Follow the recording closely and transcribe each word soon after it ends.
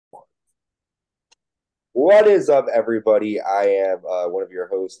What is up, everybody? I am one of your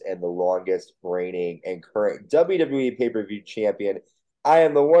hosts and the longest reigning and current WWE pay-per-view champion. I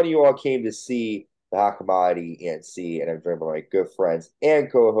am the one you all came to see, the hot commodity and see, and I'm joined by my good friends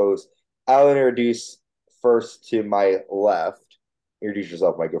and co-hosts. I'll introduce first to my left. Introduce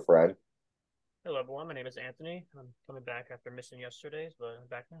yourself, my good friend. Hello, everyone. My name is Anthony. I'm coming back after missing yesterday's, but I'm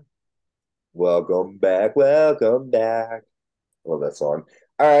back now. Welcome back, welcome back. I love that song.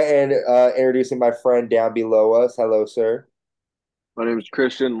 All right, and introducing my friend down below us. Hello, sir. My name is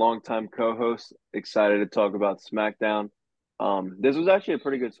Christian, longtime co-host. Excited to talk about SmackDown. This was actually a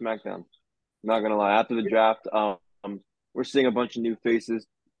pretty good SmackDown. Not gonna lie. After the draft, we're seeing a bunch of new faces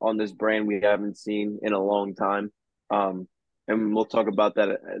on this brand we haven't seen in a long time. And we'll talk about that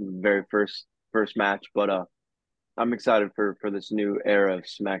at the very first match. But I'm excited for this new era of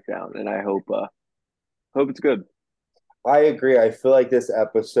SmackDown, and I hope it's good. I agree. I feel like this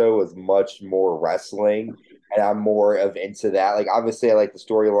episode was much more wrestling, and I'm more of into that. Like, obviously, I like the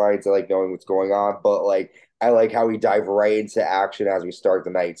storylines, I like knowing what's going on, but like, I like how we dive right into action as we start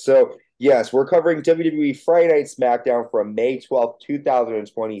the night. So, yes, we're covering WWE Friday Night SmackDown from May 12th,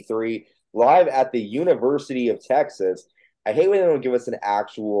 2023, live at the University of Texas. I hate when they don't give us an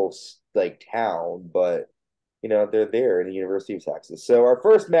actual like town, but they're there in the University of Texas. So, our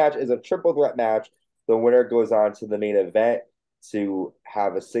first match is a triple threat match. The winner goes on to the main event to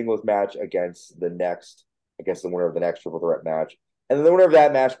have a singles match against the winner of the next triple threat match. And then the winner of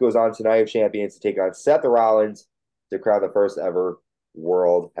that match goes on to Night of Champions to take on Seth Rollins to crown the first ever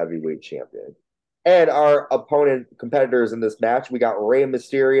World Heavyweight Champion. And our opponent competitors in this match, we got Rey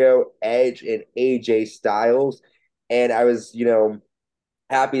Mysterio, Edge, and AJ Styles. And I was,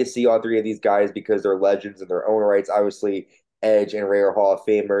 happy to see all three of these guys because they're legends in their own rights. Obviously, Edge and Ray are Hall of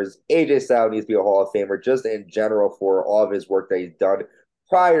Famers. AJ Styles needs to be a Hall of Famer just in general for all of his work that he's done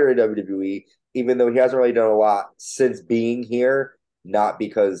prior to WWE, even though he hasn't really done a lot since being here, not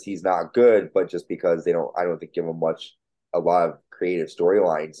because he's not good, but just because I don't think give him a lot of creative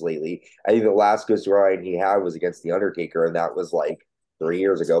storylines lately. I think the last good storyline he had was against The Undertaker, and that was like 3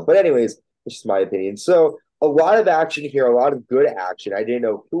 years ago. But anyways, it's just my opinion. So a lot of action here, a lot of good action. I didn't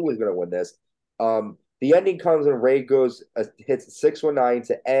know who was going to win this. The ending comes when Ray hits a 619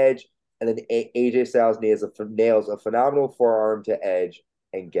 to Edge, and then AJ Styles nails a phenomenal forearm to Edge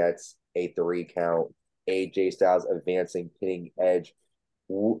and gets a 3 count. AJ Styles advancing, pinning Edge.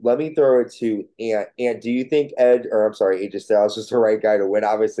 Let me throw it to Ant. Ant, do you think AJ Styles is the right guy to win?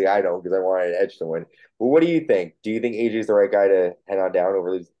 Obviously, I don't because I wanted Edge to win. But what do you think? Do you think AJ is the right guy to head on down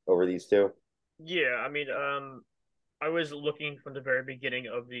over these two? Yeah, I was looking from the very beginning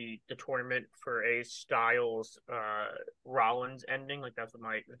of the tournament for a Styles Rollins ending. Like that's what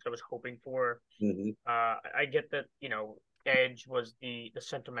I was hoping for. Mm-hmm. I get that, Edge was the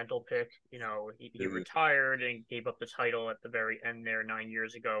sentimental pick. He Mm-hmm. retired and gave up the title at the very end there 9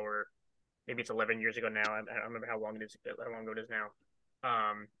 years ago, or maybe it's 11 years ago now. I don't remember how long ago it is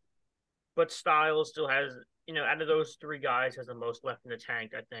now. But Styles still has, out of those three guys, has the most left in the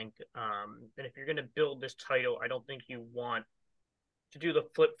tank, I think. And if you're going to build this title, I don't think you want to do the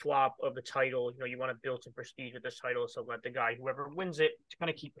flip flop of the title. You want to build some prestige with this title, so let the guy, whoever wins it, to kind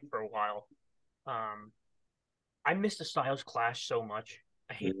of keep it for a while. Um, I miss the Styles Clash so much.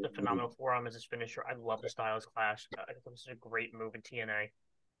 I hate the Mm-hmm. phenomenal forearm as his finisher. I love the Styles Clash. I thought this was a great move in TNA.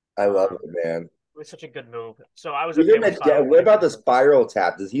 I love Um, it, man. it was such a good move. So I was okay Even with Styles what winning. about the spiral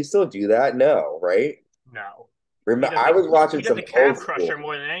tap? Does he still do that? No, right? No, he Remember, does I the was he watching does some the calf old crusher school.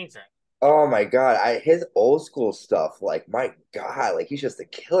 more than anything. Oh my God, his old school stuff, like my God, like he's just a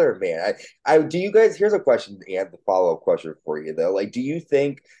killer, man. I do you guys? Here's a question, and the follow-up question for you though. Like, do you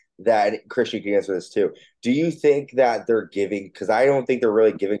think that Christian can answer this too? Do you think that they're giving? Because I don't think they're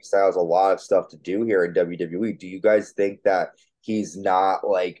really giving Styles a lot of stuff to do here in WWE. Do you guys think that he's not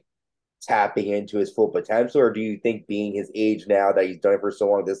like tapping into his full potential, or do you think being his age now that he's done it for so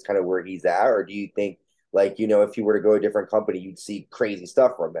long, this is kind of where he's at, or do you think like if you were to go to a different company, you'd see crazy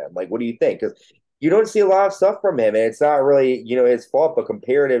stuff from him? Like, what do you think? Because you don't see a lot of stuff from him, and it's not really his fault. But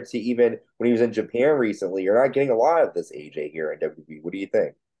comparative to even when he was in Japan recently, you're not getting a lot of this AJ here in WWE. What do you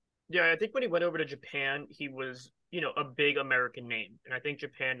think? Yeah, I think when he went over to Japan, he was, a big American name, and I think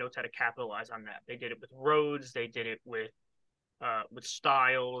Japan knows how to capitalize on that. They did it with Rhodes, they did it with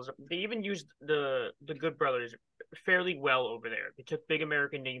Styles. They even used the Good Brothers fairly well over there. They took big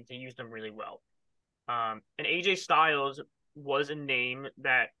American names, they used them really well. And AJ Styles was a name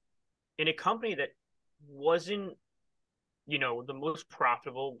that in a company that wasn't, the most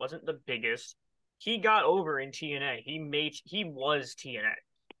profitable, wasn't the biggest. He got over in TNA. He was TNA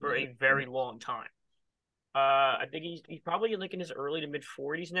for a very long time. I think he's probably like in his early to mid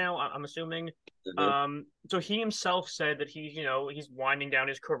 40s now. I'm assuming. Mhm. So he himself said that he's winding down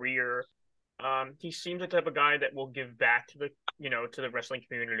his career. He seems like the type of guy that will give back to the wrestling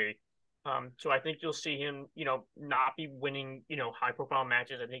community. So I think you'll see him, not be winning, high profile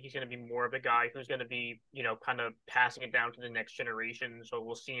matches. I think he's going to be more of a guy who's going to be, kind of passing it down to the next generation. So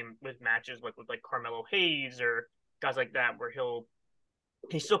we'll see him with matches with like Carmelo Hayes or guys like that, where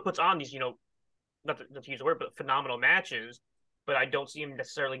he still puts on these, not to use the word, but phenomenal matches. But I don't see him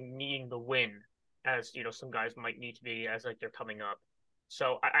necessarily needing the win, as some guys might need to be as like they're coming up.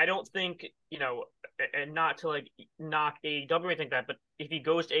 So I don't think and not to like knock AEW or anything like that, but if he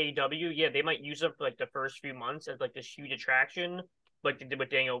goes to AEW, yeah, they might use him for like the first few months as like this huge attraction, like they did with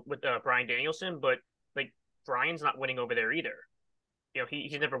Bryan Danielson. But like Bryan's not winning over there either.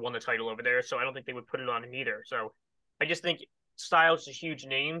 He's never won the title over there, so I don't think they would put it on him either. So I just think Styles is a huge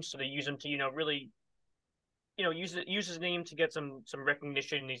name, so they use him to really use his name to get some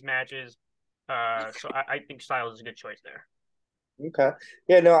recognition in these matches. So I think Styles is a good choice there. Okay.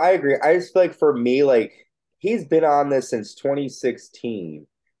 Yeah, no, I agree. I just feel like for me, like he's been on this since 2016,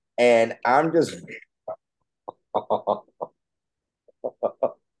 and I'm just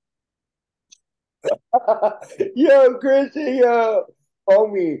yo, Christian, yo,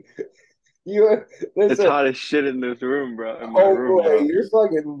 homie, you It's listen. hot as shit in this room, bro. In my Oh room, boy, bro. you're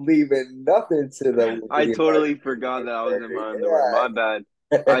fucking leaving nothing to the I the totally forgot that I was in my underwear. American. My bad.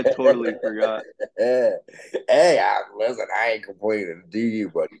 I totally forgot. Yeah. Hey, listen, I ain't complaining. Do you,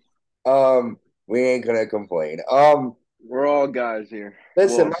 buddy? We ain't gonna complain. We're all guys here.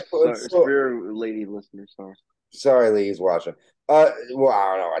 Listen, Well, Michael. sorry, So spirit lady listeners, sorry. sorry, ladies watching. Well,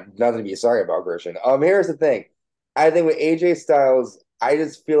 I don't know. Nothing to be sorry about, Christian. Here's the thing. I think with AJ Styles, I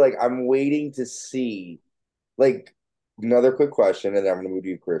just feel like I'm waiting to see. Like, another quick question, and then I'm gonna move to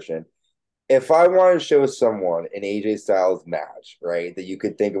you, Christian. If I want to show someone an AJ Styles match, right, that you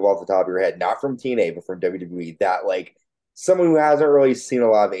could think of off the top of your head, not from TNA, but from WWE, that like someone who hasn't really seen a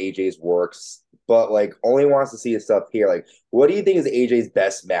lot of AJ's works, but like only wants to see his stuff here, like what do you think is AJ's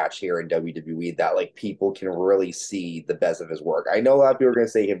best match here in WWE that like people can really see the best of his work? I know a lot of people are gonna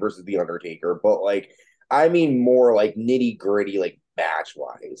say him versus The Undertaker, but like I mean more like nitty gritty, like match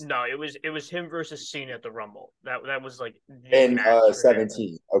wise. No, it was him versus Cena at the Rumble. That was like the And match for him.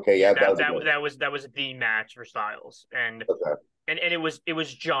 17. Okay, Yeah, yeah, that that was a that good that was the match for Styles, and one. Okay. and and it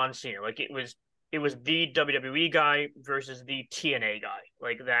was John Cena. Like it was the WWE guy versus the TNA guy.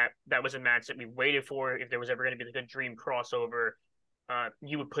 Like that was a match that we waited for. If there was ever going to be like a dream crossover,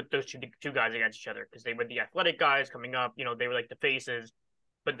 you would put those two guys against each other because they were the athletic guys coming up. They were like the faces.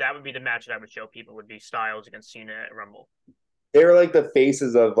 But that would be the match that I would show people would be Styles against Cena at Rumble. They were like the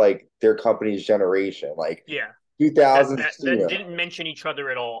faces of like their company's generation, like Yeah, that 2000s that that Cena. didn't mention each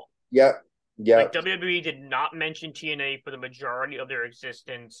other at all. Yep, Like yep. WWE did not mention TNA for the majority of their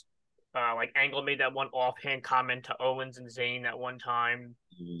existence. Like Angle made that one offhand comment to Owens and Zayn that one time.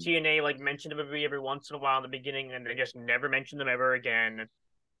 Mm, TNA like mentioned them every once in a while in the beginning, and they just never mentioned them ever again.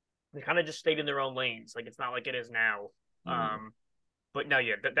 They kind of just stayed in their own lanes. Like it's not like it is now. mm. But no,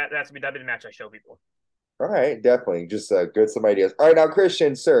 yeah, that'd be the match I show people. All right, definitely. Just good some ideas. All right, now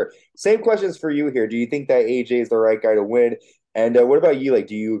Christian, sir, same questions for you here. Do you think that AJ is the right guy to win? And what about you? Like,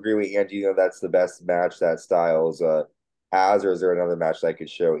 do you agree with Ant? Do you know that's the best match that Styles has, or is there another match that I could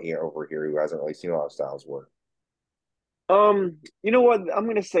show Ant over here who hasn't really seen a lot of Styles work? You know what? I'm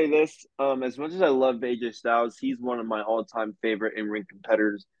gonna say this. As much as I love AJ Styles, he's one of my all-time favorite in-ring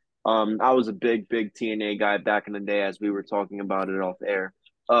competitors. I was a big TNA guy back in the day, as we were talking about it off air.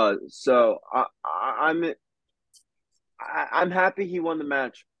 So I'm happy he won the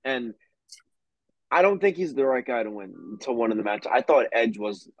match, and I don't think he's the right guy to win in the match. I thought Edge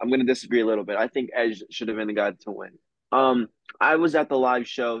was. I'm going to disagree a little bit. I think Edge should have been the guy to win. Um, I was at the live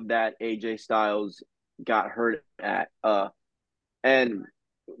show that AJ Styles got hurt at, and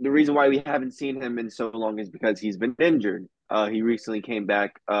the reason why we haven't seen him in so long is because he's been injured. He recently came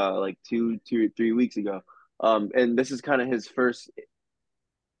back, like 3 weeks ago. And this is kind of his first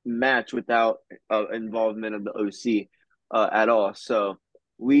match without involvement of the OC at all. So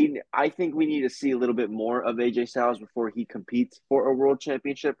I think we need to see a little bit more of AJ Styles before he competes for a world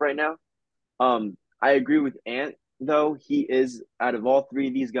championship right now. I agree with Ant though. He is out of all three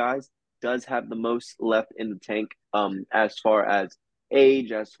of these guys does have the most left in the tank. As far as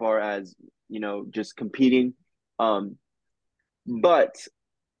age, as far as just competing. Um, but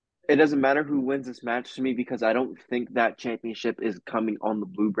it doesn't matter who wins this match to me because I don't think that championship is coming on the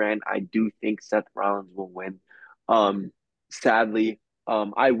blue brand. I do think Seth Rollins will win. Um, Sadly,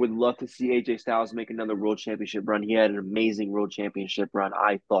 I would love to see AJ Styles make another world championship run. He had an amazing world championship run,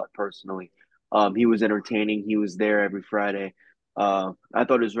 I thought personally. He was entertaining. He was there every Friday. I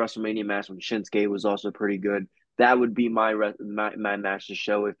thought his WrestleMania match with Shinsuke was also pretty good. That would be my match to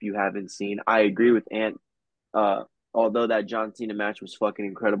show if you haven't seen. I agree with Ant. Uh, Although that John Cena match was fucking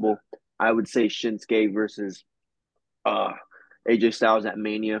incredible, I would say Shinsuke versus uh AJ Styles at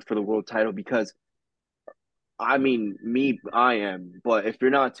Mania for the world title because I mean, I am, but if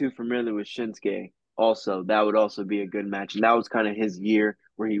you're not too familiar with Shinsuke, also that would also be a good match, and that was kind of his year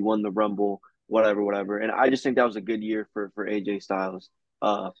where he won the Rumble, whatever, whatever. And I just think that was a good year for AJ Styles,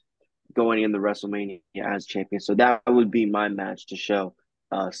 going in the WrestleMania as champion. So that would be my match to show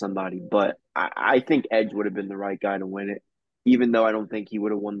somebody. But I think Edge would have been the right guy to win it, even though I don't think he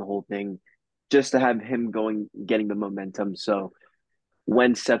would have won the whole thing, just to have him getting the momentum. So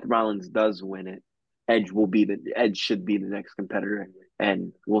when Seth Rollins does win it, Edge should be the next competitor,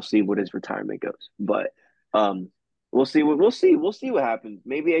 and we'll see what his retirement goes. But we'll see what happens.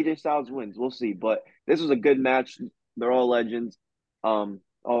 Maybe AJ Styles wins. We'll see. But this was a good match. They're all legends.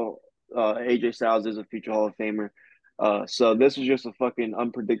 All AJ Styles is a future Hall of Famer. So this was just a fucking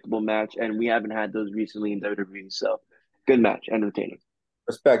unpredictable match, and we haven't had those recently in WWE. So good match, entertaining.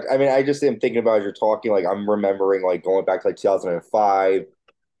 Respect. I mean, I just am thinking about as you're talking, like I'm remembering like going back to like 2005,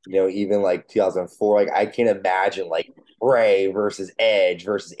 even like 2004. Like I can imagine like Bray versus Edge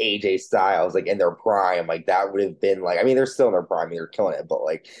versus AJ Styles like in their prime. Like that would have been like, I mean, they're still in their prime, they're killing it, but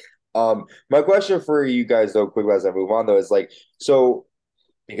like my question for you guys though, quick as I move on though, is like so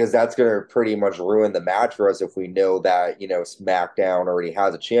because that's gonna pretty much ruin the match for us if we know that, SmackDown already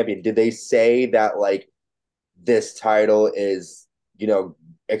has a champion. Did they say that like this title is,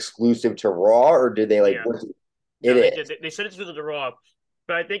 exclusive to Raw, or did they like Yeah. it No, they is? did. They said it's with the Raw,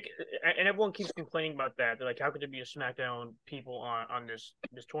 but I think, and everyone keeps complaining about that. They're like, how could there be a SmackDown people on this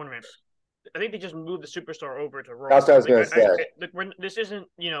tournament? I think they just moved the superstar over to Raw. That's what I was Like, gonna say. like this isn't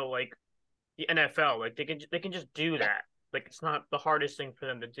like the NFL. Like they can just do that. Like it's not the hardest thing for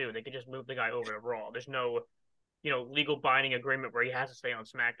them to do. They can just move the guy over to Raw. There's no legal binding agreement where he has to stay on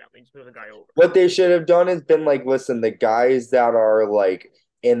SmackDown. They just move the guy over. What they should have done is been like, listen, the guys that are like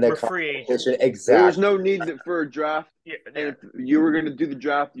in the We're free agents. competition, There was exactly. no need for a draft, Yeah, and yeah. if you were gonna do the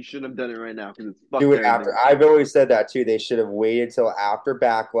draft, you shouldn't have done it right now because it's Do fucked it after. everything. I've always said that too. They should have waited till after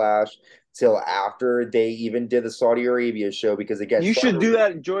Backlash, till after they even did the Saudi Arabia show, because again, You should Saudi do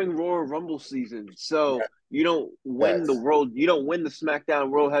that during Royal Rumble season, so yes. you don't win the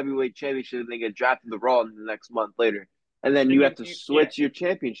SmackDown World Heavyweight Championship, and then get drafted to Raw in the next month later, and then Then you have to yeah. switch your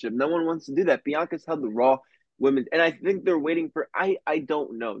championship. No one wants to do that. Bianca's held the Raw women, and I think they're waiting for. I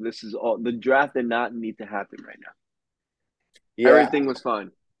don't know. This is all the draft did not need to happen right now. Yeah, Everything was fine.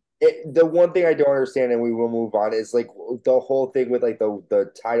 the one thing I don't understand, and we will move on, is like the whole thing with like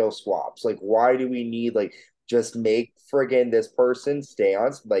the title swaps. Like, why do we need like just make friggin' this person stay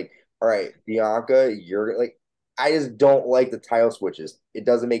on? Like, all right, Bianca, you're like, I just don't like the title switches. It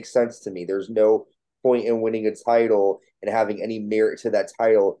doesn't make sense to me. There's no point in winning a title and having any merit to that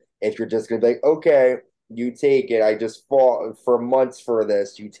title if you're just gonna be like, okay, you take it. I just fought for months for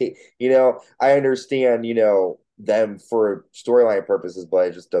this. You take, I understand, them for storyline purposes, but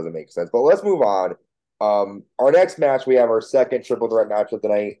it just doesn't make sense. But let's move on. Our next match, we have our second triple threat match of the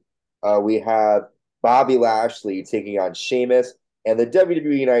night. We have Bobby Lashley taking on Sheamus and the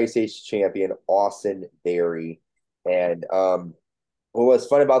WWE United States Champion Austin Theory. And what was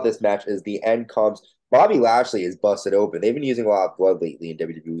fun about this match is the end comes. Bobby Lashley is busted open. They've been using a lot of blood lately in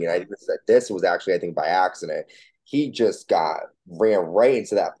WWE, and I think this was actually, I think, by accident. He just ran right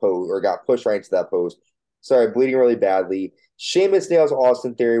into that post, or got pushed right into that post. Sorry, bleeding really badly. Sheamus nails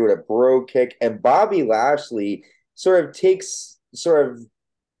Austin Theory with a bro kick, and Bobby Lashley sort of takes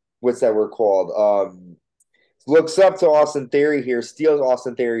what's that word called? Looks up to Austin Theory here, steals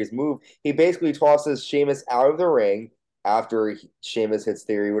Austin Theory's move. He basically tosses Sheamus out of the ring after Sheamus hits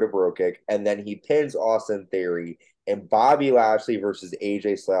Theory with a bro kick, and then he pins Austin Theory. And Bobby Lashley versus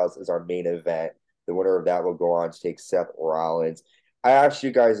AJ Styles is our main event. The winner of that will go on to take Seth Rollins. I asked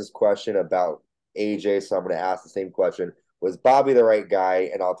you guys this question about AJ, so I'm going to ask the same question. Was Bobby the right guy?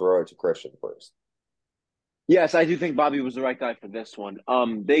 And I'll throw it to Christian first. Yes, I do think Bobby was the right guy for this one.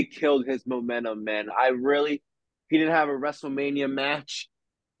 They killed his momentum, man. He didn't have a WrestleMania match.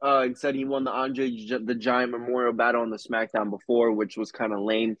 Instead, he won the Andre the Giant Memorial Battle on the SmackDown before, which was kind of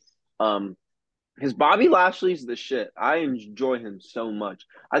lame. His Bobby Lashley's the shit. I enjoy him so much.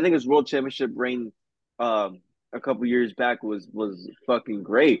 I think his World Championship reign, a couple years back was fucking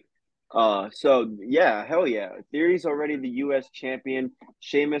great. So yeah, hell yeah. Theory's already the U.S. champion.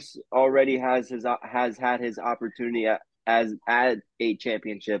 Sheamus already has had his opportunity as at a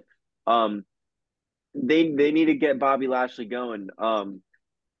championship. They need to get Bobby Lashley going.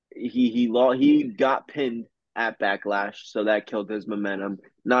 he got pinned at Backlash, so that killed his momentum.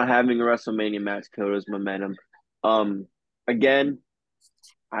 Not having a WrestleMania match killed his momentum. Again,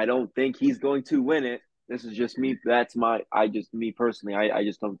 I don't think he's going to win it. This is just me. That's my me personally. I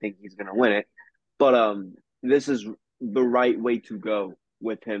just don't think he's going to win it. But this is the right way to go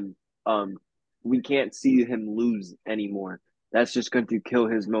with him. Um, we can't see him lose anymore. That's just going to kill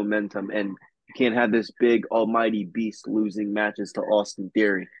his momentum, and you can't have this big almighty beast losing matches to Austin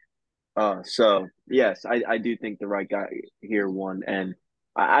Theory. So yes, I do think the right guy here won, and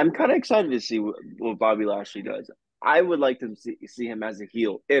I'm kind of excited to see what Bobby Lashley does. I would like to see him as a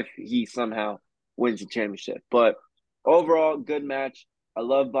heel if he somehow wins the championship. But overall, good match. I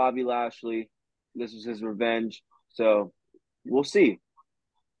love Bobby Lashley. This was his revenge, so we'll see.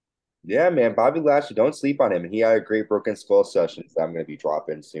 Yeah, man, Bobby Lashley, don't sleep on him. He had a great Broken Skull sessions that I'm going to be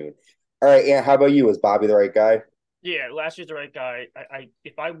dropping soon. All right, yeah, how about you? Is Bobby the right guy? Yeah, Lashley's the right guy. I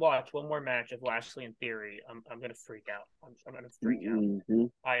if I watch one more match of Lashley in Theory, I'm gonna freak out. I'm gonna freak out. Mm-hmm.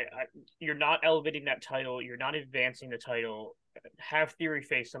 You're not elevating that title. You're not advancing the title. Have Theory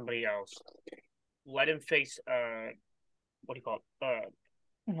face somebody else. Let him face what do you call it?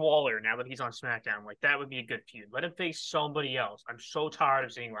 Waller now that he's on SmackDown. Like that would be a good feud. Let him face somebody else. I'm so tired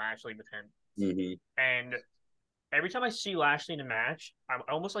of seeing Lashley with him. Mm-hmm. And every time I see Lashley in a match, I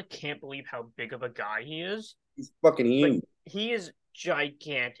almost like can't believe how big of a guy he is. He's fucking Like huge. he is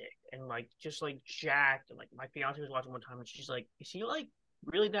gigantic and like just like jacked. And like my fiance was watching one time and she's like, "Is he like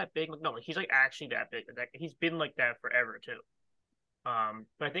really that big?" Like, no, like he's like actually that big. Like, he's been like that forever too.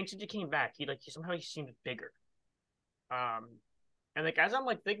 But I think since he came back, he somehow he seemed bigger. Um, and like as I'm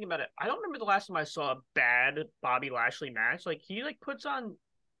like thinking about it, I don't remember the last time I saw a bad Bobby Lashley match. Like he like puts on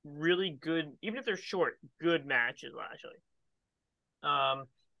really good, even if they're short, good matches. Lashley.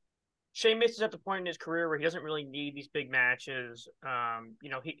 Sheamus is at the point in his career where he doesn't really need these big matches.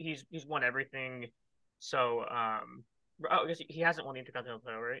 He's won everything. So I guess he hasn't won the Intercontinental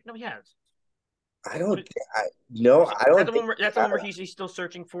title, right? No, he has. I What don't, is, I, no, is I that don't the think one where he that's the has. one where he's still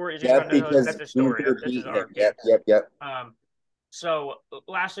searching for is Yep, Intercontinental? That's because his story. Gunther That's his beat him. arc. Yeah. Yep, yep, yep. Um, so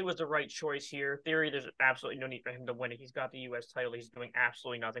Lashley was the right choice here. Theory, there's absolutely no need for him to win it. He's got the U.S. title. He's doing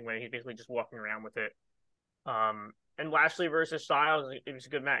absolutely nothing with it. He's basically just walking around with it. And Lashley versus Styles, it was a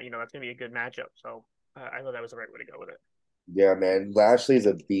good match. That's gonna be a good matchup. So I thought that was the right way to go with it. Yeah, man. Lashley's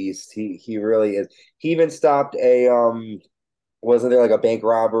a beast. He really is. He even stopped a wasn't there like a bank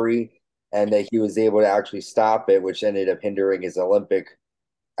robbery and that he was able to actually stop it, which ended up hindering his Olympic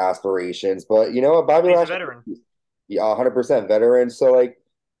aspirations. But you know what, Bobby He's a Lashley, veteran. yeah, 100% veteran. So like,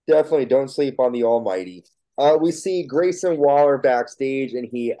 definitely don't sleep on the Almighty. We see Grayson Waller backstage, and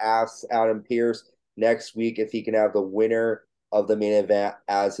he asks Adam Pearce next week if he can have the winner of the main event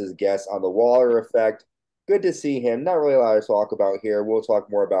as his guest on the Waller Effect. Good to see him. Not really a lot to talk about here. We'll talk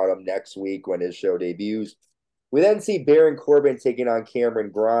more about him next week when his show debuts. We then see Baron Corbin taking on Cameron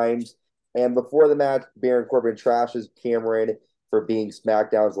Grimes. And before the match, Baron Corbin trashes Cameron for being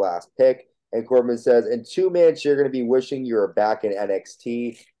SmackDown's last pick. And Corbin says, in 2 minutes, you're going to be wishing you were back in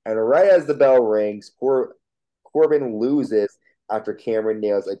NXT. And right as the bell rings, Corbin loses after Cameron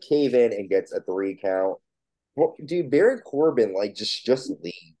nails a cave in and gets a 3 count. Well, dude, Baron Corbin, like, just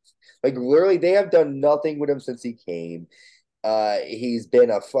leaves. Like, literally, they have done nothing with him since he came. He's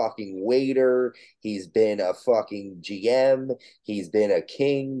been a fucking waiter. He's been a fucking GM. He's been a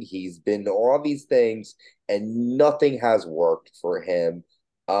king. He's been all these things, and nothing has worked for him.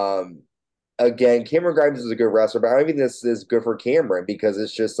 Um, Again, Cameron Grimes is a good wrestler, but I don't think this is good for Cameron because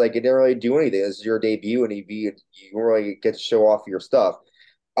it's just like it didn't really do anything. This is your debut, and you really get to show off your stuff.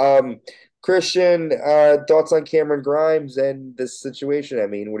 Um, Christian, thoughts on Cameron Grimes and this situation? I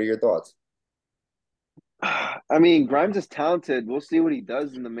mean, what are your thoughts? I mean, Grimes is talented. We'll see what he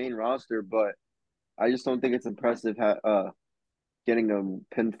does in the main roster, but I just don't think it's impressive getting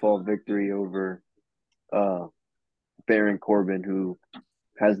a pinfall victory over uh, Baron Corbin, who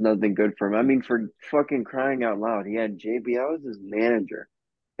has nothing good for him. I mean, for fucking crying out loud, he had JB. I was his manager,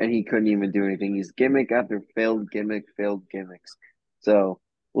 and he couldn't even do anything. He's gimmick after failed gimmicks. So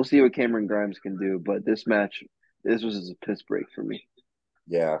we'll see what Cameron Grimes can do. But this was a piss break for me.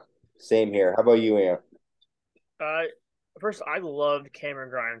 Yeah, same here. How about you, Ant? Uh, First, I loved Cameron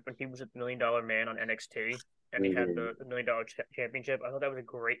Grimes when he was a $1 million Man on NXT and he had Mhm. the $1 million championship. I thought that was a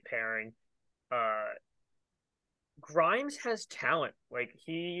great pairing. Uh, Grimes has talent. Like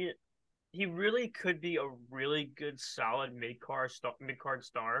he really could be a really good, solid mid card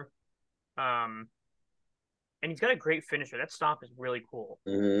star. Um, and he's got a great finisher. That stop is really cool.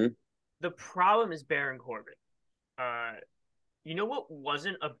 Mhm. The problem is Baron Corbin. Uh, you know what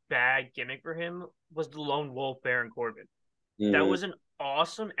wasn't a bad gimmick for him was the lone wolf Baron Corbin. That Mhm. was an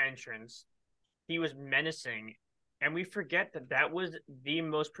awesome entrance. He was menacing, and we forget that that was the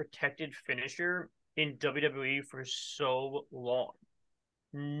most protected finisher in WWE for so long.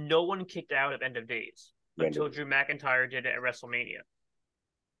 No one kicked out of End of Days until Drew McIntyre did it at WrestleMania.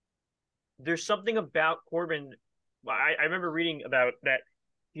 There's something about Corbin. I remember reading about that.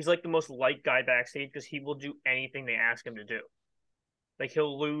 He's like the most liked guy backstage because he will do anything they ask him to do. Like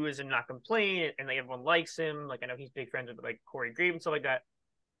he'll lose and not complain, and like everyone likes him. Like I know he's big friends with like Corey Graves and stuff like that.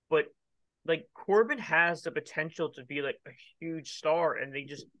 But like Corbin has the potential to be like a huge star, and they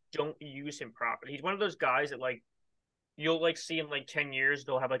just don't use him properly. He's one of those guys that like you'll like see in like 10 years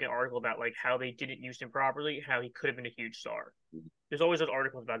they'll have like an article about like how they didn't use him properly, how he could have been a huge star. There's always those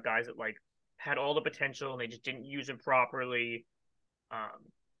articles about guys that like had all the potential and they just didn't use him properly.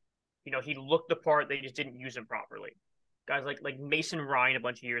 He looked the part, they just didn't use him properly. Guys like Mason Ryan a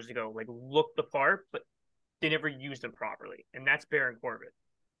bunch of years ago, like looked the part, but they never used him properly, and that's Baron Corbin.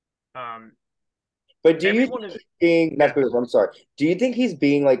 But do you think he's being I'm sorry. Do you think he's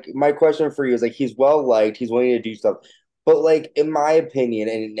being like my question for you is like he's well liked, he's willing to do stuff, but like in my opinion,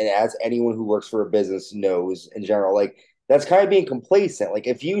 and as anyone who works for a business knows in general, like that's kind of being complacent. Like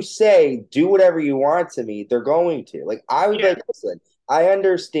if you say do whatever you want to me, they're going to. Like I would like listen. I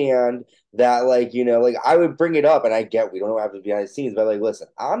understand that, like, like I would bring it up, and I get we don't have to be behind the scenes, but like, listen,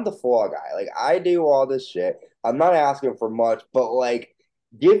 I'm the fall guy. Like, I do all this shit. I'm not asking for much, but like,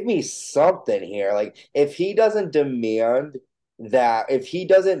 give me something here. Like, if he doesn't demand that, if he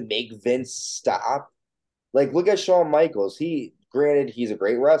doesn't make Vince stop, like, look at Shawn Michaels. Granted, he's a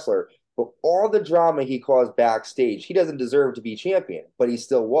great wrestler, but all the drama he caused backstage, he doesn't deserve to be champion, but he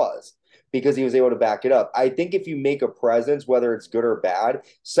still was because he was able to back it up. I think if you make a presence, whether it's good or bad,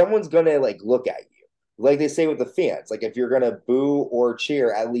 someone's going to like look at you. Like they say with the fans, like if you're going to boo or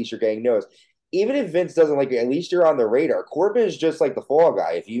cheer, at least you're getting noticed. Even if Vince doesn't like you, at least you're on the radar. Corbin is just like the fall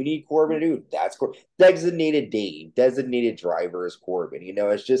guy. If you need Corbin to do, that's Corbin. Designated Dave, designated driver is Corbin.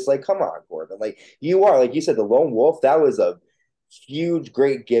 It's just like, come on, Corbin. Like you are, like you said, the lone wolf. That was a huge,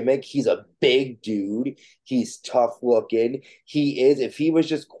 great gimmick. He's a big dude. He's tough looking. He is. If he was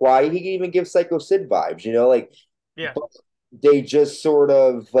just quiet, he could even give Psycho Sid vibes. Like yeah. They just sort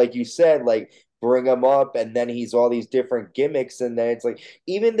of, like you said, like bring him up, and then he's all these different gimmicks, and then it's like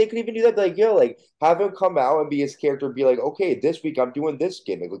even they could even do that, like like have him come out and be his character, be like, okay, this week I'm doing this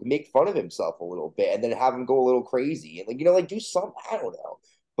gimmick, like make fun of himself a little bit, and then have him go a little crazy, and like do something. I don't know,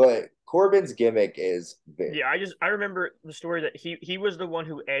 but Corbin's gimmick is big. Yeah, I remember the story that he was the one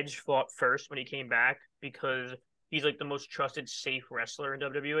who Edge fought first when he came back because he's like the most trusted, safe wrestler in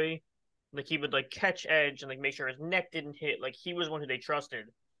WWE. Like he would like catch Edge and like make sure his neck didn't hit. Like he was one who they trusted,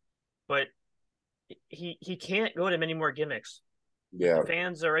 but he can't go to many more gimmicks. Yeah, the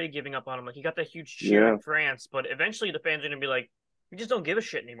fans are already giving up on him. Like he got that huge cheer in France, but eventually the fans are gonna be like, we just don't give a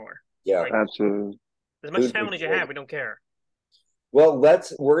shit anymore. Yeah, like, absolutely. As much talent as you have, we don't care. Well,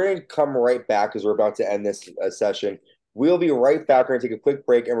 we're going to come right back because we're about to end this session. We'll be right back. We're going to take a quick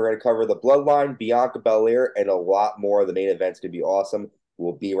break, and we're going to cover the Bloodline, Bianca Belair, and a lot more. The main event's going to be awesome.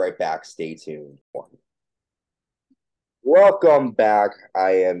 We'll be right back. Stay tuned. Welcome back.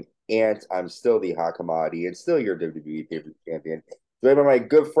 I am Ant. I'm still the hot commodity and still your WWE favorite champion. Joined by my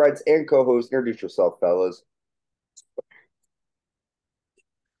good friends and co-hosts. Introduce yourself, fellas.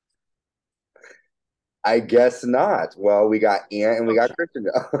 I guess not. Well, we got Ant and we got Christian.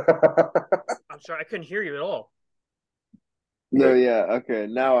 I'm sorry, I couldn't hear you at all. No, yeah, okay.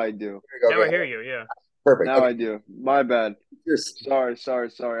 Now I do. Now I hear you, yeah. Perfect. Now I do. My bad. Sorry.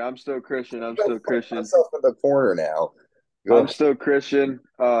 I'm still Christian. I'm still Christian. Myself in the corner now. I'm still Christian.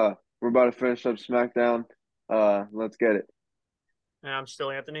 We're about to finish up SmackDown. Let's get it. And I'm still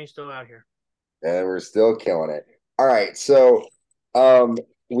Anthony, still out here. And we're still killing it. All right, so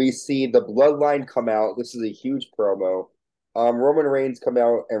we see the Bloodline come out. This is a huge promo. Roman Reigns come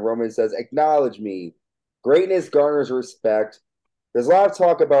out, and Roman says, "Acknowledge me. Greatness garners respect. There's a lot of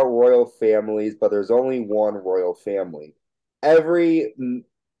talk about royal families, but there's only one royal family. Every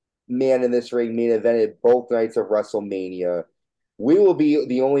man in this ring main evented both nights of WrestleMania. We will be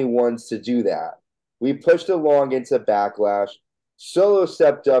the only ones to do that. We pushed along into Backlash. Solo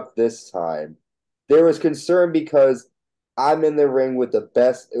stepped up this time. There was concern because I'm in the ring with the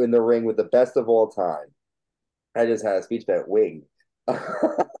best of all time." I just had a speech that wing.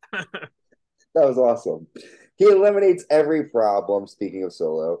 That was awesome. He eliminates every problem, speaking of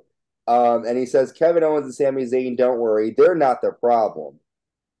Solo. And he says, "Kevin Owens and Sami Zayn, don't worry, they're not the problem.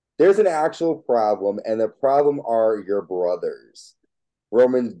 There's an actual problem, and the problem are your brothers."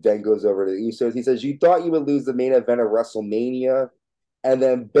 Roman then goes over to the Usos. He says, "You thought you would lose the main event of WrestleMania and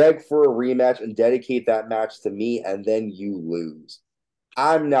then beg for a rematch and dedicate that match to me, and then you lose.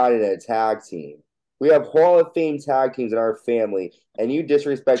 I'm not in a tag team. We have Hall of Fame tag teams in our family, and you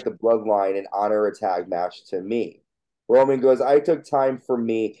disrespect the bloodline and honor a tag match to me. Roman goes, I took time for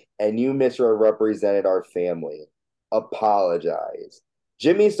me, and you misrepresented our family. Apologize.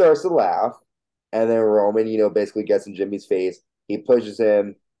 Jimmy starts to laugh, and then Roman, basically gets in Jimmy's face. He pushes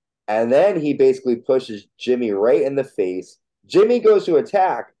him, and then he basically pushes Jimmy right in the face. Jimmy goes to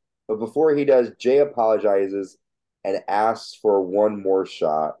attack, but before he does, Jay apologizes and asks for one more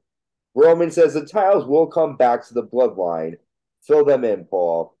shot. Roman says the titles will come back to the bloodline. Fill them in,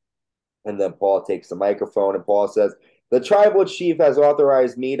 Paul. And then Paul takes the microphone and Paul says, the tribal chief has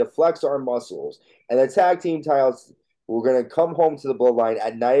authorized me to flex our muscles, and the tag team titles we're going to come home to the bloodline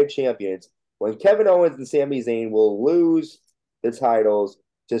at Night of Champions when Kevin Owens and Sami Zayn will lose the titles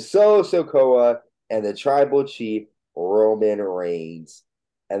to Solo Sikoa and the tribal chief Roman Reigns.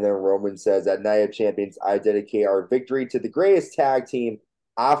 And then Roman says, at Night of Champions, I dedicate our victory to the greatest tag team,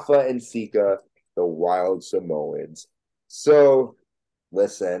 Alpha and Sika, the Wild Samoans. So,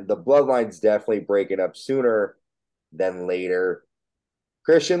 listen, the bloodline's definitely breaking up sooner than later.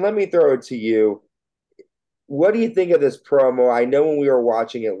 Christian, let me throw it to you. What do you think of this promo? I know when we were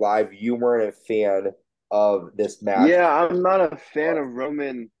watching it live, you weren't a fan of this match. Yeah, I'm not a fan of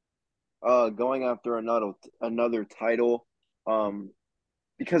Roman going after another title.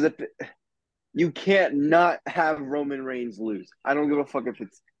 Because if you can't not have Roman Reigns lose. I don't give a fuck if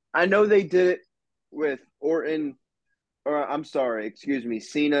it's. I know they did it with Orton, or I'm sorry, excuse me,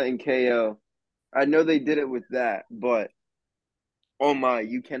 Cena and KO. I know they did it with that, but oh my,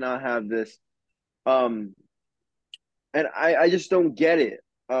 you cannot have this. And I just don't get it.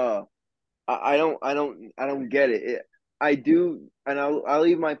 I don't get it. I do, and I'll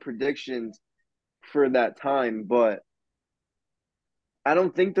leave my predictions for that time, but I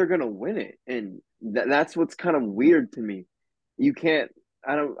don't think they're gonna win it, and that's what's kind of weird to me. You can't.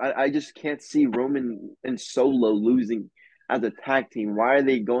 I just can't see Roman and Solo losing as a tag team. Why are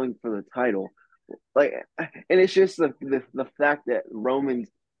they going for the title? Like, and it's just the fact that Roman's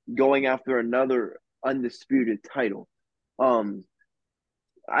going after another undisputed title. Um,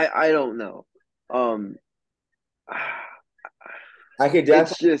 I don't know. Um, I could it's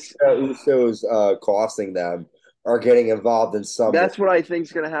definitely just see the Usos costing them or getting involved in some way. that's what I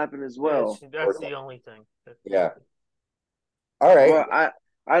think's gonna happen as Yeah, well. that's the only thing. Yeah. All right. Well,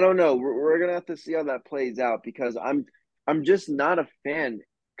 I don't know. We're gonna have to see how that plays out because I'm just not a fan.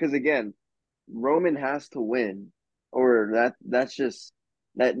 Because again, Roman has to win, or that's just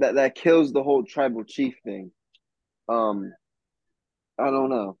that kills the whole tribal chief thing. Um, I don't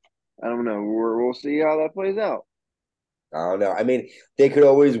know. I don't know. We'll see how that plays out. I don't know. I mean, they could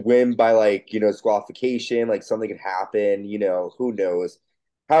always win by disqualification, like something could happen, who knows.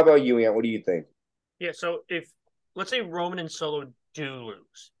 How about you, Ant? What do you think? Yeah, so if let's say Roman and Solo do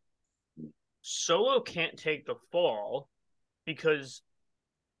lose, Solo can't take the fall because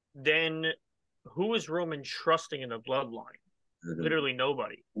then who is Roman trusting in the bloodline? Mm-hmm. Literally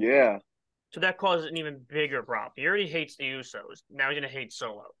nobody. Yeah. So that causes an even bigger problem. He already hates the Usos. Now he's going to hate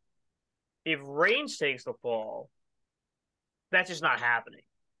Solo. If Reigns takes the fall, that's just not happening.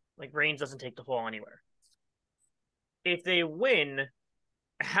 Like, Reigns doesn't take the fall anywhere. If they win,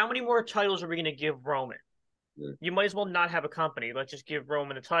 how many more titles are we going to give Roman? Mm-hmm. You might as well not have a company. Let's just give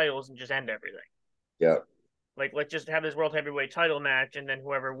Roman the titles and just end everything. Yeah. Like, let's just have this World Heavyweight title match, and then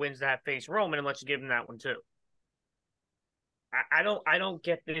whoever wins that face Roman, and let's give him that one too. I don't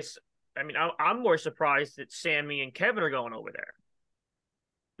get this. I mean, I'm more surprised that Sammy and Kevin are going over there,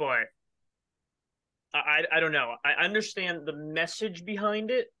 but I don't know. I understand the message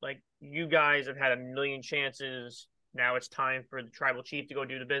behind it. Like, you guys have had a million chances. Now it's time for the tribal chief to go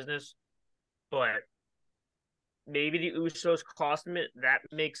do the business, but maybe the Usos cost him it. That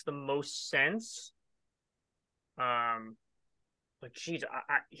makes the most sense. But geez,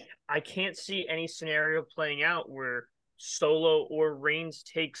 I can't see any scenario playing out where Solo or Reigns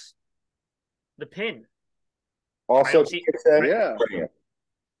takes the pin. Also, Yeah.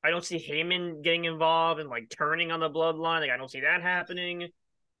 I don't see Heyman getting involved and like turning on the bloodline. Like, I don't see that happening.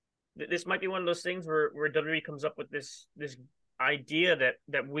 This might be one of those things where WWE comes up with this idea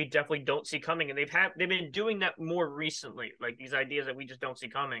that we definitely don't see coming, and they've been doing that more recently. Like, these ideas that we just don't see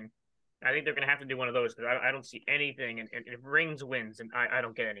coming. I think they're going to have to do one of those because I don't see anything. And if Reigns wins, and I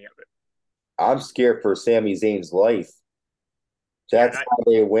don't get any of it. I'm scared for Sami Zayn's life. That's how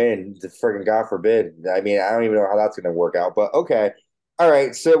they win. The friggin' God forbid. I mean, I don't even know how that's going to work out, but okay. All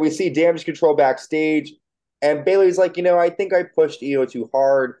right. So we see Damage Control backstage, and Bayley's like, I think I pushed Io too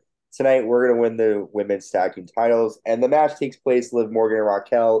hard. Tonight, we're going to win the women's tag team titles. And the match takes place. Liv Morgan and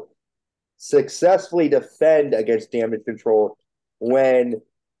Raquel successfully defend against Damage Control when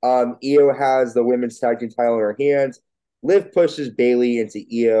Io has the women's tag team title in her hands. Liv pushes Bayley into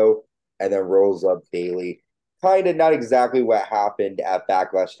Io and then rolls up Bayley. Kind of not exactly what happened at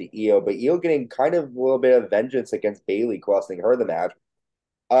Backlash to Io, but Io getting kind of a little bit of vengeance against Bayley, costing her the match.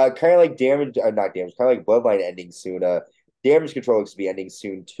 Kind of like damage, not damage, kind of like Bloodline ending soon. Damage Control looks to be ending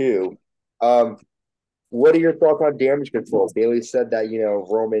soon too. Um, what are your thoughts on Damage Control? Bayley said that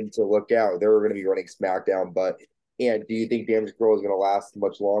Roman to look out. They were going to be running SmackDown, but and do you think Damage Control is going to last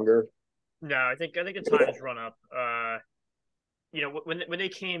much longer? No, I think the time's run up. When they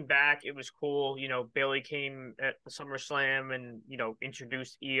came back, it was cool. Bayley came at the SummerSlam and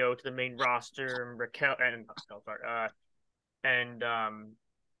introduced Io to the main roster and Raquel and and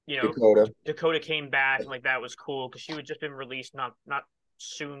Dakota. Dakota came back and like that was cool because she had just been released not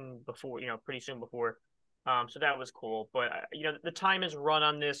soon before, pretty soon before. So that was cool. But the time is run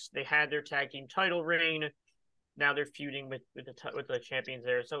on this. They had their tag team title reign. Now they're feuding with the champions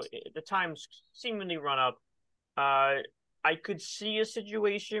there. So the time's seemingly run up. I could see a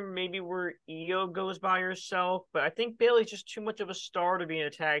situation maybe where Io goes by herself, but I think Bayley's just too much of a star to be in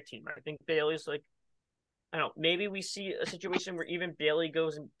a tag team. I think Bayley's like, I don't know, maybe we see a situation where even Bayley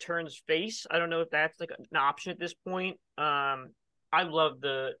goes and turns face. I don't know if that's like an option at this point. I love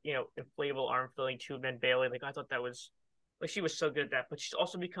the, inflatable arm filling two-man Bayley. Like, I thought that was, like, she was so good at that, but she's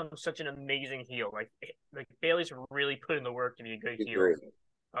also become such an amazing heel. Like Bayley's really put in the work to be a good heel.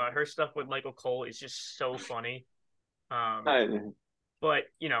 Her stuff with Michael Cole is just so funny. But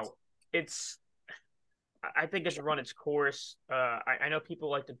it's. I think it's run its course. I know people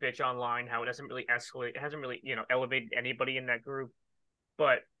like to bitch online how it doesn't really escalate. It hasn't really elevated anybody in that group,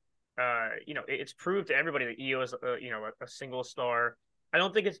 but it's proved to everybody that Io is a single star. I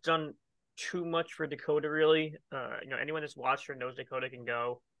don't think it's done too much for Dakota really. Anyone that's watched her knows Dakota can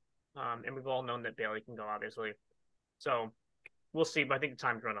go, and we've all known that Bayley can go obviously. So we'll see, but I think the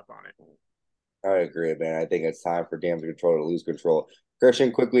time's run up on it. I agree, man. I think it's time for Damage Control to lose control.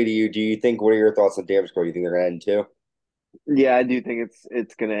 Christian, quickly to you. Do you think? What are your thoughts on Damage Control? Do you think they're going to end too? Yeah, I do think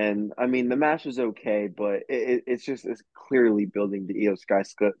it's gonna end. I mean, the match is okay, but it's clearly building the Io Sky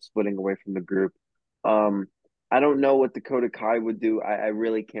splitting away from the group. Um, I don't know what Dakota Kai would do. I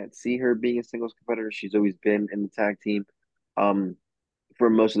really can't see her being a singles competitor. She's always been in the tag team, um, for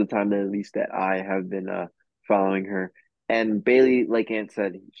most of the time, at least that I have been following her. And Bayley, like Ant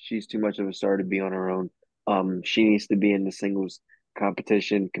said, she's too much of a star to be on her own. She needs to be in the singles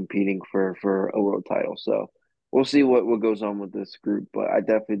competition, competing for a world title. So we'll see what goes on with this group, but I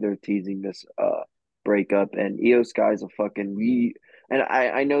definitely they're teasing this breakup, and Io Sky's a fucking we, and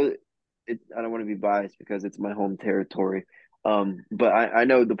I know it. I don't want to be biased because it's my home territory, but I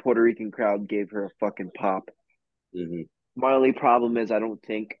know the Puerto Rican crowd gave her a fucking pop. Mm-hmm. My only problem is I don't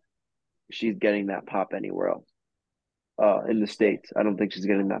think she's getting that pop anywhere else. In the States, I don't think she's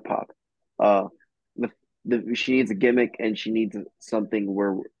getting that pop. Uh, she needs a gimmick and she needs something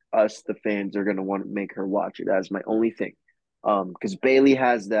where us, the fans, are gonna want to make her watch it. That's my only thing. Because Bayley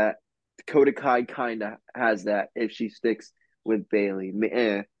has that. Dakota Kai kind of has that if she sticks with Bayley.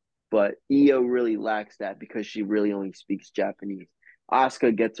 But Io really lacks that because she really only speaks Japanese.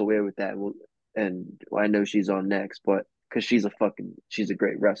 Asuka gets away with that, and I know she's on next, but because she's a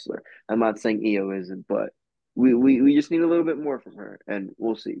great wrestler. I'm not saying Io isn't, but we just need a little bit more from her, and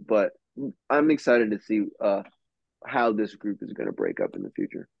we'll see. But I'm excited to see how this group is going to break up in the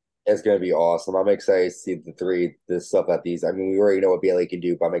future. It's going to be awesome. I'm excited to see the stuff that these. I mean, we already know what Bayley can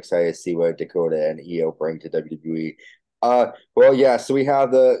do, but I'm excited to see what Dakota and Io bring to WWE. Well, yeah. So we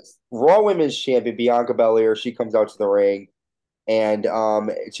have the Raw Women's Champion Bianca Belair. She comes out to the ring, and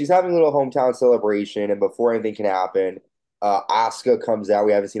she's having a little hometown celebration. And before anything can happen, Asuka comes out.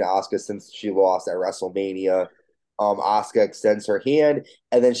 We haven't seen Asuka since she lost at WrestleMania. Asuka extends her hand,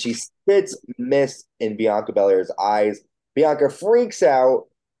 and then she spits mist in Bianca Belair's eyes. Bianca freaks out,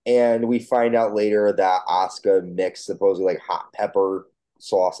 and we find out later that Asuka mixed supposedly like hot pepper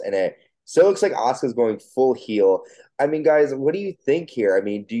sauce in it. So it looks like Asuka's going full heel. I mean, guys, what do you think here? I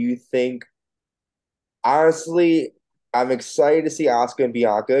mean, do you think honestly, I'm excited to see Asuka and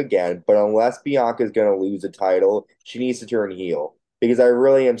Bianca again, but unless Bianca is going to lose the title, she needs to turn heel because I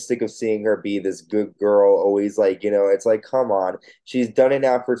really am sick of seeing her be this good girl, always like, it's like, come on. She's done it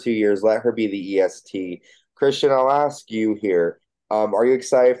now for 2 years. Let her be the EST. Christian, I'll ask you here. Are you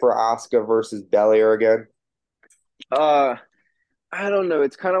excited for Asuka versus Belair again? Uh, I don't know.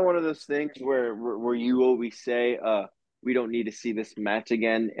 It's kind of one of those things where you always say, we don't need to see this match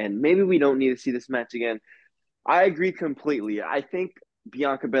again, and maybe we don't need to see this match again. I agree completely. I think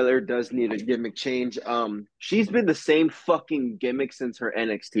Bianca Belair does need a gimmick change. She's been the same fucking gimmick since her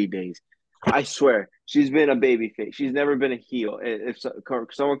NXT days. I swear, she's been a baby face. She's never been a heel. If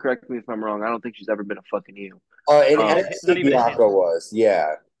someone correct me if I'm wrong, I don't think she's ever been a fucking heel. In Not NXT, even a hint. Bianca was,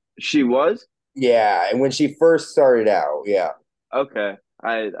 yeah. She was Yeah, and when she first started out, yeah. okay.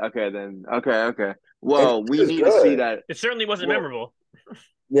 Okay. And Well, she we was need to see good. that. It certainly wasn't Well, memorable.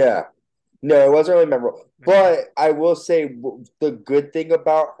 Yeah. No, it wasn't really memorable. But I will say the good thing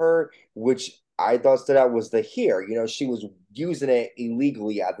about her, which I thought stood out, was the hair. She was using it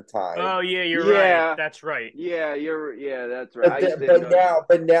illegally at the time. Oh yeah, you're right. yeah, That's right. yeah, that's right. I just didn't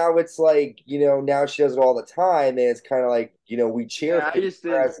But know. now it's like, now she does it all the time, and it's kind of like, we cheer Yeah, for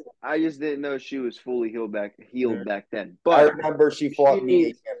her as I just didn't know she was fully healed back then. I But remember she she fought me.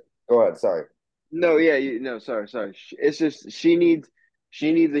 needs Go ahead, sorry. no, yeah, no, sorry. It's just she needs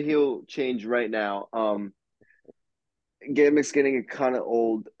a heel change right now. Gimmick's getting kind of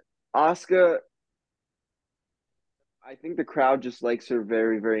old. Asuka, I think the crowd just likes her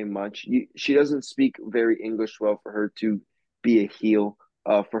very, very much. She doesn't speak very English well for her to be a heel.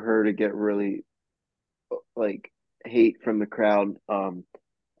 For her to get really like hate from the crowd.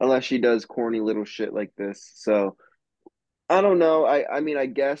 Unless she does corny little shit like this. So I don't know. I mean, I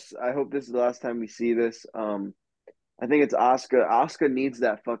guess I hope this is the last time we see this. I think it's Asuka. Asuka needs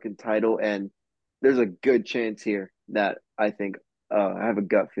that fucking title, and there's a good chance here that I think I have a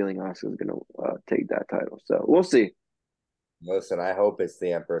gut feeling Asuka's gonna take that title. So we'll see. Listen, I hope it's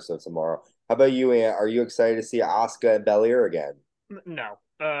the Empress of Tomorrow. How about you, Ant? Are you excited to see Asuka and Belair again? No.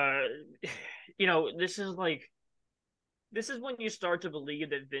 This is when you start to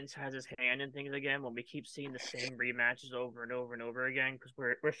believe that Vince has his hand in things again. When we keep seeing the same rematches over and over and over again because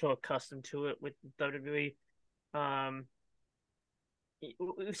we're so accustomed to it with WWE. Um,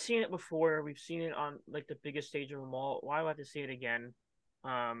 we've seen it before. We've seen it on like the biggest stage of them all. Why do I have to see it again?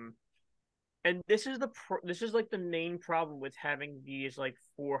 Um, and this is like the main problem with having these like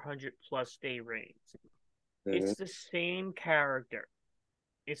 400 plus day reigns. Mhm. It's the same character.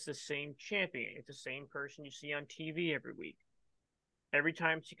 It's the same champion. It's the same person you see on TV every week. Every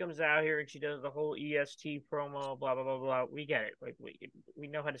time she comes out here and she does the whole EST promo, blah blah blah blah. We get it. Like we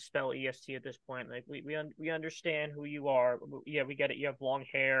know how to spell EST at this point. Like we understand who you are. Yeah, we get it. You have long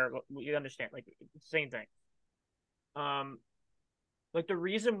hair. We understand. Like same thing. Um, like the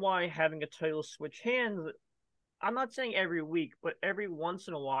reason why having a title switch hands, I'm not saying every week, but every once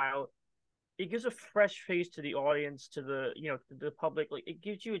in a while, it gives a fresh face to the audience, to to the public. Like it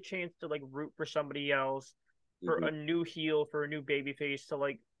gives you a chance to like root for somebody else, for Mhm. a new heel, for a new baby face, to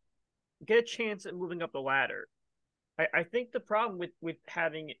like get a chance at moving up the ladder. I think the problem with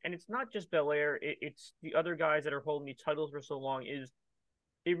having, and it's not just Belair, it's the other guys that are holding these titles for so long, is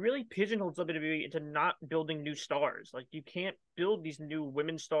it really pigeonholes WWE into not building new stars. Like you can't build these new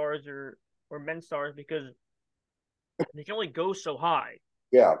women stars or men stars because they can only go so high.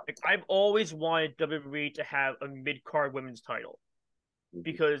 Yeah. Like I've always wanted WWE to have a mid card women's title Mhm.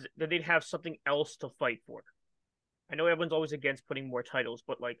 because then they'd have something else to fight for. I know everyone's always against putting more titles,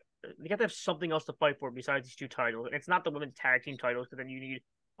 but like you have to have something else to fight for besides these two titles. And it's not the women's tag team titles because then you need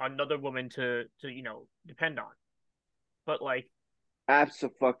another woman to depend on. But like yeah,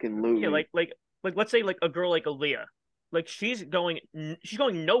 Absolutely. like let's say like a girl like Aaliyah, like she's going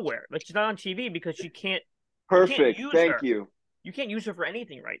nowhere. Like she's not on TV because you can't Perfect. use Thank her. you. You can't use her for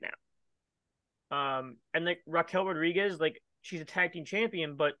anything right now. And like Raquel Rodriguez, like she's a tag team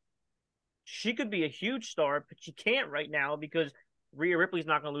champion, but she could be a huge star, but she can't right now because Rhea Ripley's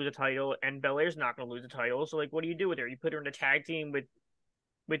not going to lose a title and Belair's not going to lose a title. So like, what do you do with her? You put her in a tag team with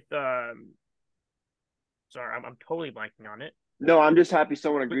sorry, I'm totally blanking on it. No, I'm just happy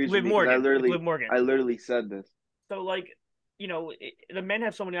someone agrees with Liv me because Morgan, with Liv Morgan. I literally said this. So like, the men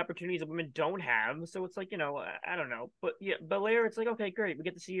have so many opportunities that women don't have. So it's like, I don't know, but yeah, Belair, it's like okay, great, we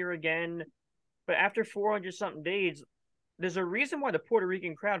get to see her again. But after 400 something days, there's a reason why the Puerto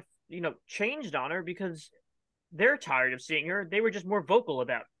Rican crowd, changed on her because they're tired of seeing her. They were just more vocal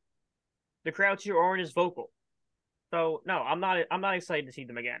about it. The crowds here aren't as vocal. So no, I'm not excited to see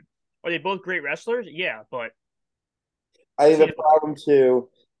them again. Are they both great wrestlers? Yeah, but I think see the it over. problem too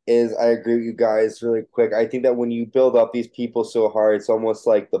is I agree with you guys really quick. I think that when you build up these people so hard, it's almost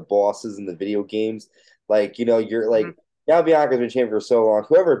like the bosses in the video games. Like, you're Mm-hmm. like now Bianca's been champion for so long.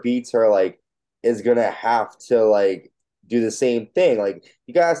 Whoever beats her, like, is gonna have to like do the same thing. Like,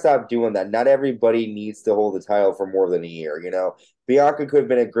 you gotta stop doing that. Not everybody needs to hold the title for more than a year. Bianca could have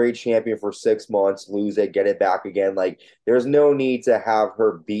been a great champion for 6 months, lose it, get it back again. Like, there's no need to have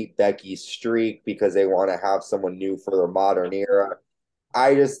her beat Becky's streak because they want to have someone new for their modern era.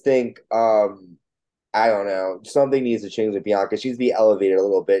 I just think I don't know. Something needs to change with Bianca. She's be elevated a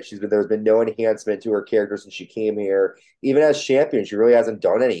little bit. There's been no enhancement to her character since she came here. Even as champion, she really hasn't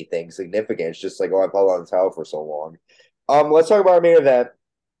done anything significant. It's just like, oh, I've held on the title for so long. Let's talk about our main event.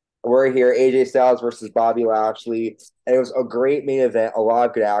 We're here, AJ Styles versus Bobby Lashley, and it was a great main event, a lot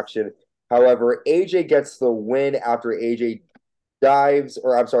of good action. However, AJ gets the win after AJ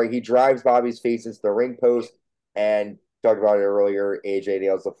he drives Bobby's face into the ring post, and talked about it earlier. AJ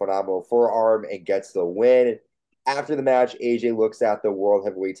nails the phenomenal forearm and gets the win. After the match, AJ looks at the World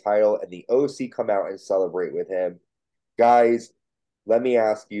Heavyweight title, and the OC come out and celebrate with him. Guys, let me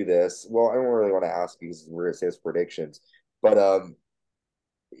ask you this. Well, I don't really want to ask you because we're going to say his predictions, but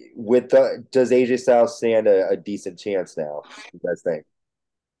does AJ Styles stand a decent chance now? You guys think?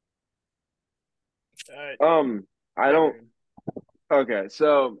 I don't. Okay,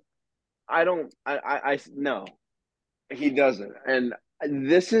 so I don't. No, he doesn't, and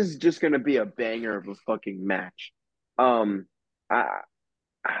this is just gonna be a banger of a fucking match. Um, I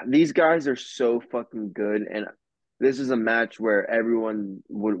these guys are so fucking good, and this is a match where everyone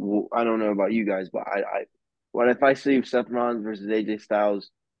would. I don't know about you guys, but what if I see Seth Rollins versus AJ Styles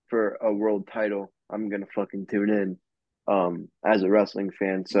for a world title? I'm gonna fucking tune in, as a wrestling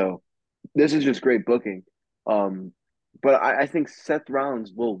fan. So this is just great booking. Um, but I think Seth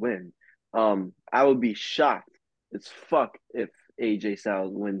Rollins will win. I would be shocked as fuck if AJ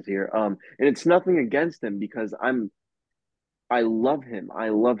Styles wins here. And it's nothing against him because I love him. I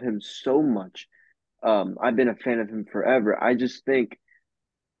love him so much. I've been a fan of him forever. I just think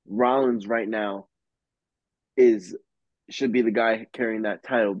Rollins right now is should be the guy carrying that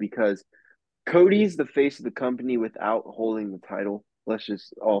title because Cody's the face of the company without holding the title. Let's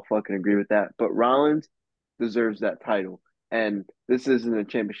just all fucking agree with that. But Rollins deserves that title. And this isn't a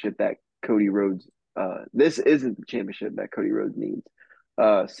championship that Cody Rhodes this isn't the championship that Cody Rhodes needs.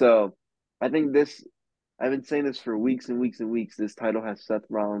 So I think this I've been saying this for weeks and weeks and weeks. This title has Seth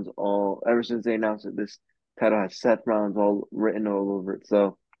Rollins all ever since they announced it. This title has Seth Rollins all written all over it.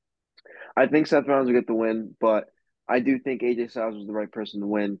 So I think Seth Rollins will get the win, but I do think AJ Styles was the right person to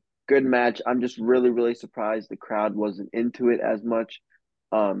win. Good match. I'm just really, really surprised the crowd wasn't into it as much,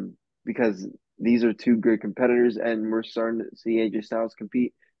 because these are two great competitors, and we're starting to see AJ Styles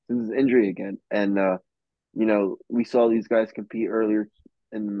compete since his injury again. And we saw these guys compete earlier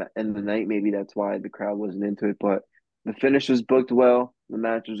in the night. Maybe that's why the crowd wasn't into it. But the finish was booked well. The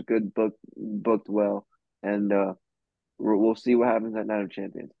match was good, booked well, and we'll see what happens at Night of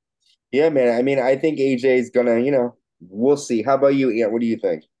Champions. Yeah, man. I mean, I think AJ's gonna, we'll see. How about you, Ian? What do you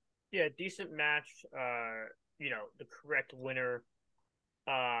think? Yeah, decent match. The correct winner.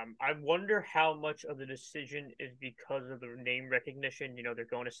 I wonder how much of the decision is because of the name recognition. They're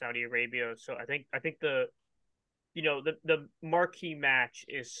going to Saudi Arabia, so I think the marquee match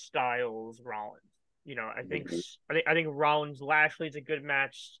is Styles Rollins. I think Rollins Lashley is a good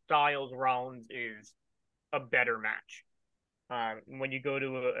match. Styles Rollins is a better match. When you go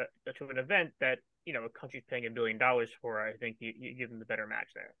to an event that a country's paying $1 billion for, I think you give them the better match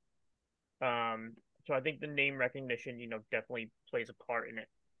there. So I think the name recognition, definitely plays a part in it.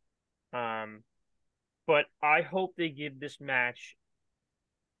 But I hope they give this match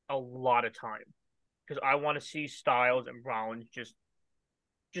a lot of time because I want to see Styles and Rollins just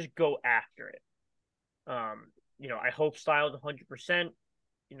go after it. I hope Styles 100%.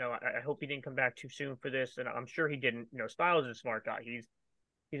 I hope he didn't come back too soon for this, and I'm sure he didn't. Styles is a smart guy. He's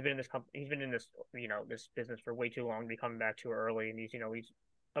been in this he's been in this this business for way too long to be coming back too early, and he's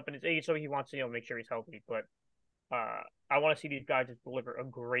up in his age, so he wants to make sure he's healthy. But I want to see these guys just deliver a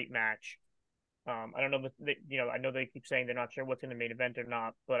great match. I don't know, but I know they keep saying they're not sure what's in the main event or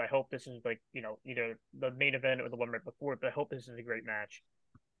not, but I hope this is either the main event or the one right before it. But I hope this is a great match.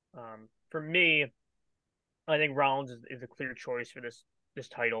 For me, I think Rollins is a clear choice for this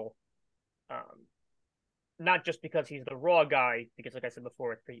title. Not just because he's the Raw guy, because like I said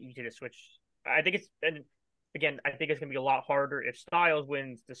before, it's pretty easy to switch. I think it's gonna be a lot harder if Styles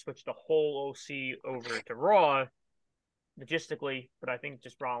wins to switch the whole OC over to Raw logistically, but I think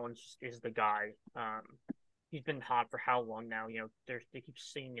just Rollins is the guy. He's been hot for how long now? They keep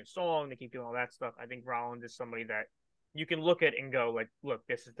singing a song, they keep doing all that stuff. I think Rollins is somebody that you can look at and go like, look,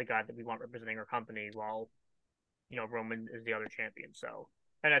 this is the guy that we want representing our company, while Roman is the other champion. So,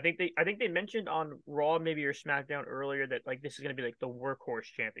 and I think they mentioned on Raw maybe or SmackDown earlier that like this is gonna be like the workhorse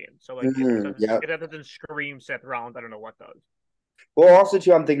champion. So like Yeah. if that doesn't scream Seth Rollins, I don't know what does. Well, also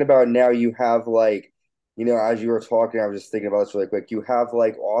too, I'm thinking about now. You have like, as you were talking, I was just thinking about this really quick. You have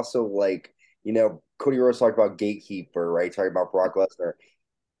like also like, Cody Rhodes talked about Gatekeeper, right? Talking about Brock Lesnar.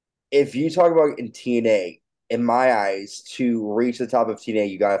 If you talk about in TNA in my eyes, to reach the top of TNA,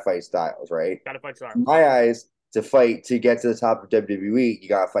 you gotta fight Styles, right? Gotta fight In Styles. my eyes, to get to the top of WWE, you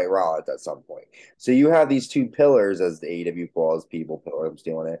gotta fight Rollins at some point. So you have these two pillars, as the AEW calls people pillar. I'm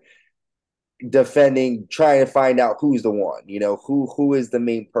stealing it, defending, trying to find out who's the one. Who is the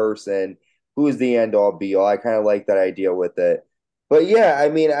main person, who is the end all be all. I kind of like that idea with it. But yeah, I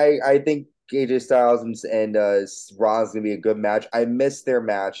mean, I think AJ Styles and Ron's gonna be a good match. I missed their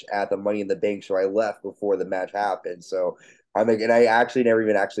match at the Money in the Bank show. I left before the match happened, so I'm like, and I actually never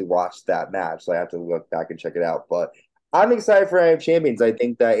even actually watched that match, so I have to look back and check it out. But I'm excited for Night of Champions. I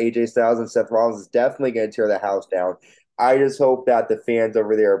think that AJ Styles and Seth Rollins is definitely going to tear the house down. I just hope that the fans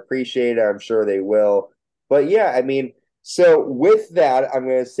over there appreciate it. I'm sure they will. But yeah, I mean, so with that, I'm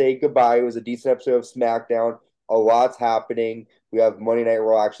going to say goodbye. It was a decent episode of SmackDown. A lot's happening. We have Monday Night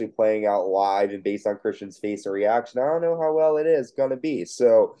Raw actually playing out live, and based on Christian's face and reaction, I don't know how well it is going to be.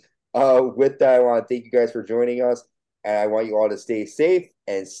 So, with that, I want to thank you guys for joining us, and I want you all to stay safe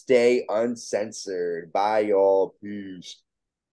and stay uncensored. Bye, y'all. Peace.